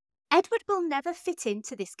differences. Edward will never fit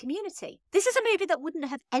into this community. This is a movie that wouldn't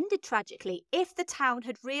have ended tragically if the town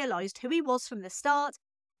had realised who he was from the start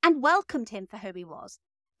and welcomed him for who he was.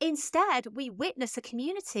 Instead, we witness a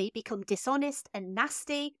community become dishonest and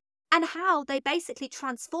nasty, and how they basically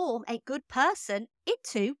transform a good person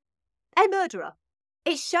into a murderer.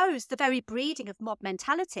 It shows the very breeding of mob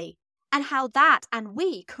mentality and how that and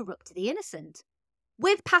we corrupt the innocent.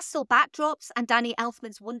 With pastel backdrops and Danny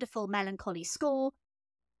Elfman's wonderful melancholy score,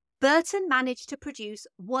 Burton managed to produce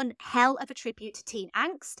one hell of a tribute to teen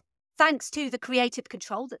angst, thanks to the creative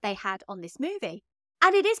control that they had on this movie.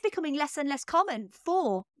 And it is becoming less and less common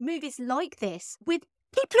for movies like this, with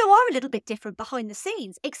people who are a little bit different behind the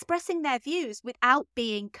scenes, expressing their views without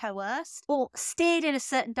being coerced or steered in a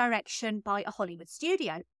certain direction by a Hollywood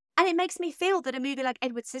studio. And it makes me feel that a movie like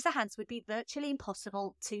Edward Scissorhands would be virtually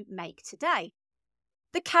impossible to make today.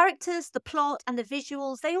 The characters, the plot, and the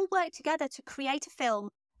visuals, they all work together to create a film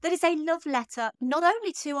that is a love letter not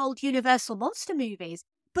only to old Universal monster movies,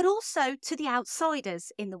 but also to the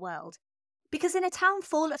outsiders in the world. Because in a town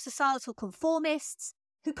full of societal conformists,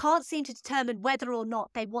 who can't seem to determine whether or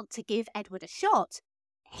not they want to give Edward a shot,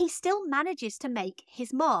 he still manages to make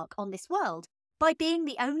his mark on this world by being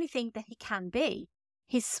the only thing that he can be,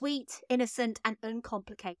 his sweet, innocent, and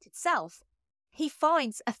uncomplicated self. He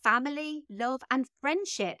finds a family, love, and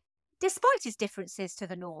friendship, despite his differences to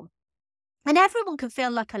the norm. And everyone can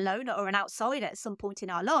feel like a loner or an outsider at some point in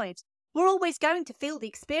our lives. We're always going to feel the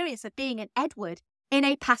experience of being an Edward in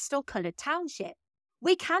a pastel-coloured township.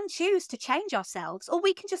 We can choose to change ourselves, or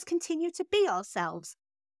we can just continue to be ourselves.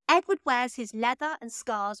 Edward wears his leather and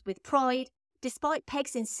scars with pride, despite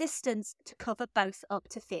Peg's insistence to cover both up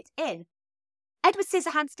to fit in. Edward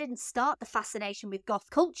Scissorhands didn't start the fascination with goth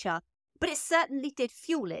culture, but it certainly did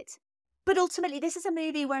fuel it. But ultimately, this is a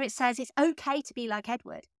movie where it says it's okay to be like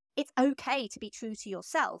Edward. It's okay to be true to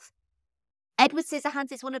yourself. Edward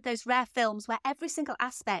Scissorhands is one of those rare films where every single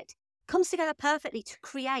aspect comes together perfectly to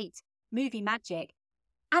create movie magic,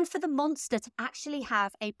 and for the monster to actually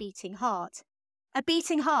have a beating heart. A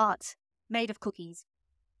beating heart made of cookies.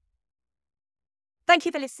 Thank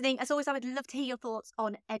you for listening. As always, I would love to hear your thoughts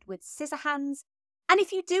on Edward Scissorhands. And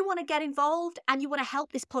if you do want to get involved and you want to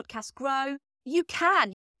help this podcast grow, you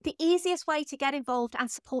can. The easiest way to get involved and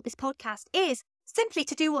support this podcast is simply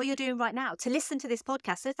to do what you're doing right now, to listen to this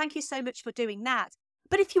podcast. So thank you so much for doing that.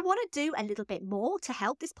 But if you want to do a little bit more to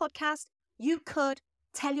help this podcast, you could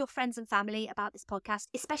tell your friends and family about this podcast,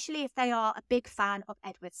 especially if they are a big fan of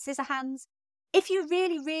Edward Scissorhands. If you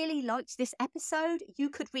really, really liked this episode, you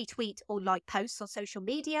could retweet or like posts on social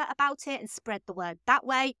media about it and spread the word that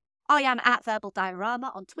way. I am at Verbal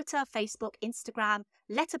Diorama on Twitter, Facebook, Instagram,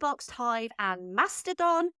 Letterboxd, Hive, and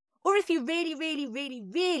Mastodon. Or if you really, really, really,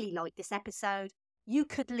 really like this episode, you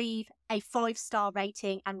could leave a 5-star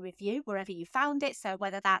rating and review wherever you found it. So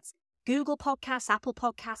whether that's Google Podcasts, Apple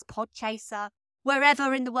Podcasts, Podchaser,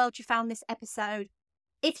 wherever in the world you found this episode.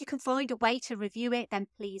 If you can find a way to review it, then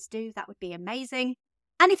please do. That would be amazing.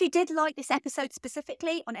 And if you did like this episode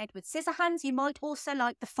specifically on Edward Scissorhands, you might also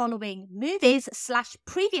like the following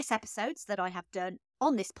movies/previous episodes that I have done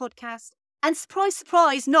on this podcast. And surprise,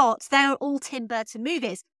 surprise not, they are all Tim Burton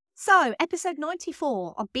movies. So, episode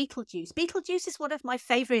 94 on Beetlejuice. Beetlejuice is one of my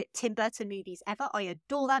favourite Tim Burton movies ever. I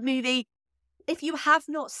adore that movie. If you have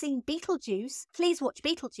not seen Beetlejuice, please watch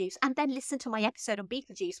Beetlejuice and then listen to my episode on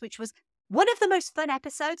Beetlejuice, which was one of the most fun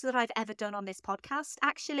episodes that I've ever done on this podcast,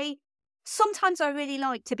 actually. Sometimes I really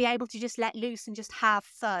like to be able to just let loose and just have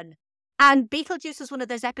fun. And Beetlejuice was one of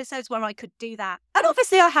those episodes where I could do that. And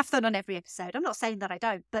obviously I have fun on every episode. I'm not saying that I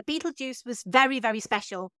don't. But Beetlejuice was very, very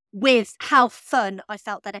special with how fun I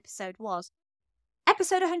felt that episode was.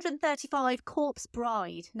 Episode 135, Corpse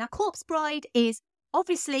Bride. Now, Corpse Bride is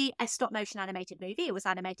obviously a stop-motion animated movie. It was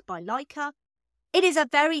animated by Laika. It is a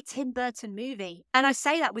very Tim Burton movie. And I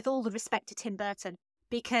say that with all the respect to Tim Burton,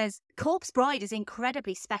 because Corpse Bride is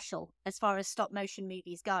incredibly special as far as stop-motion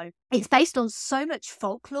movies go. It's based on so much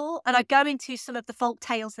folklore, and I go into some of the folk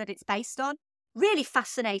tales that it's based on. Really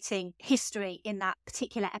fascinating history in that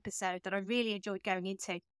particular episode that I really enjoyed going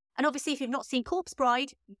into. And obviously, if you've not seen Corpse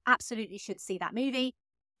Bride, you absolutely should see that movie.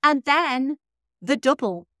 And then The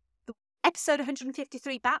Double, the episode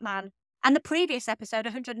 153, Batman, and the previous episode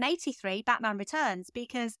 183, Batman Returns,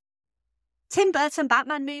 because Tim Burton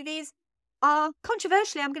Batman movies are,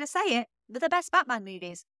 controversially, I'm going to say it, the best Batman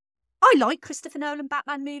movies. I like Christopher Nolan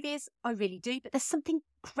Batman movies, I really do, but there's something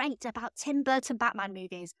great about Tim Burton Batman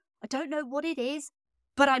movies. I don't know what it is,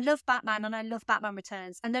 but I love Batman and I love Batman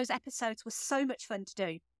Returns, and those episodes were so much fun to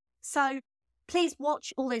do. So please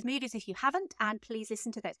watch all those movies if you haven't, and please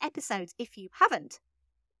listen to those episodes if you haven't.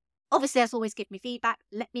 Obviously, as always, give me feedback,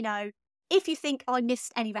 let me know if you think I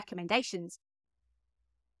missed any recommendations.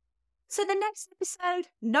 So the next episode,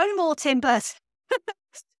 no more Tim Burton.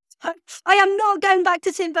 I am not going back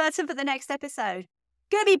to Tim Burton for the next episode.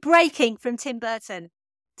 Going to be breaking from Tim Burton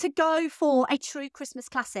to go for a true Christmas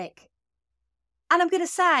classic. And I'm going to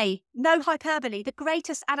say, no hyperbole, the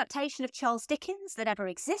greatest adaptation of Charles Dickens that ever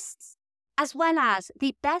exists, as well as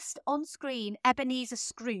the best on-screen Ebenezer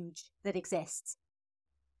Scrooge that exists.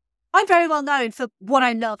 I'm very well known for what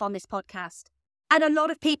I love on this podcast. And a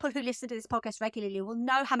lot of people who listen to this podcast regularly will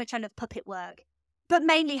know how much I love puppet work, but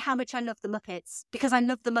mainly how much I love the Muppets, because I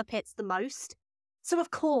love the Muppets the most. So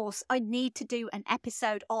of course, I need to do an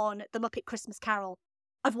episode on The Muppet Christmas Carol.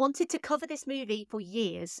 I've wanted to cover this movie for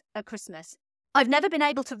years at Christmas. I've never been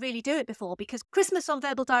able to really do it before because Christmas on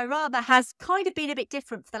Verbal Diorama has kind of been a bit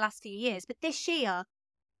different for the last few years, but this year,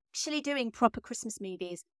 actually doing proper Christmas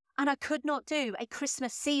movies, and I could not do a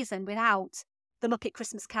Christmas season without The Muppet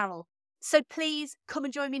Christmas Carol. So please come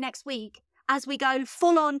and join me next week as we go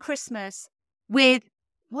full on Christmas with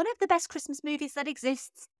one of the best Christmas movies that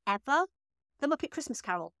exists ever, The Muppet Christmas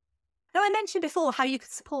Carol. Now, I mentioned before how you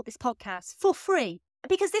could support this podcast for free,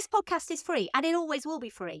 because this podcast is free and it always will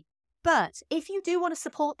be free. But if you do want to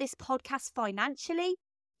support this podcast financially,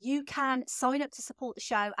 you can sign up to support the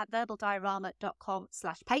show at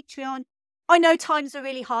verbaldiorama.com/Patreon. I know times are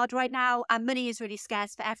really hard right now and money is really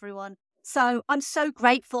scarce for everyone. So I'm so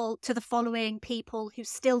grateful to the following people who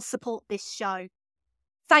still support this show.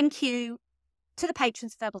 Thank you to the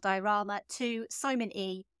patrons of Verbal Diorama, to Simon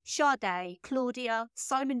E, Sade, Claudia,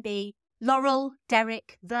 Simon B, Laurel,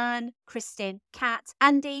 Derek, Vern, Kristin, Kat,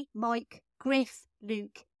 Andy, Mike, Griff,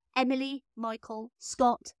 Luke, Emily, Michael,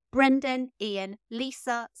 Scott, Brendan, Ian,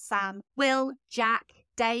 Lisa, Sam, Will, Jack,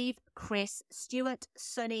 Dave, Chris, Stuart,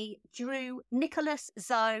 Sunny, Drew, Nicholas,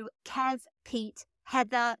 Zoe, Kev, Pete,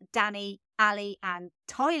 Heather, Danny, Ali, and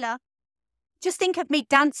Tyler. Just think of me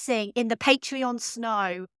dancing in the Patreon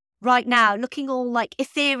snow right now, looking all like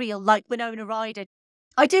ethereal, like Winona Ryder.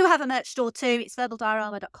 I do have a merch store too. It's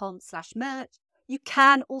verbaldiorama.com/merch. You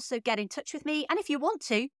can also get in touch with me. And if you want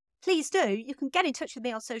to, please do. You can get in touch with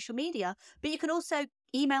me on social media, but you can also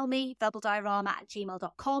email me,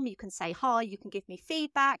 verbaldiorama@gmail.com. You can say hi, you can give me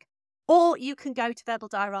feedback, or you can go to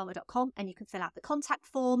verbaldiorama.com and you can fill out the contact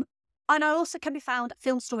form. And I also can be found at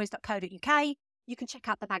filmstories.co.uk. You can check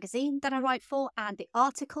out the magazine that I write for and the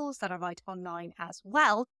articles that I write online as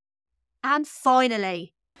well. And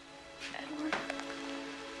finally, Edward?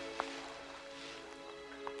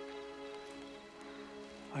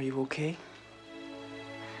 Are you okay?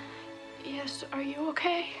 Yes, are you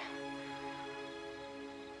okay?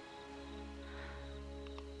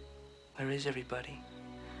 Where is everybody?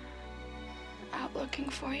 Out looking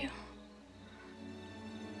for you.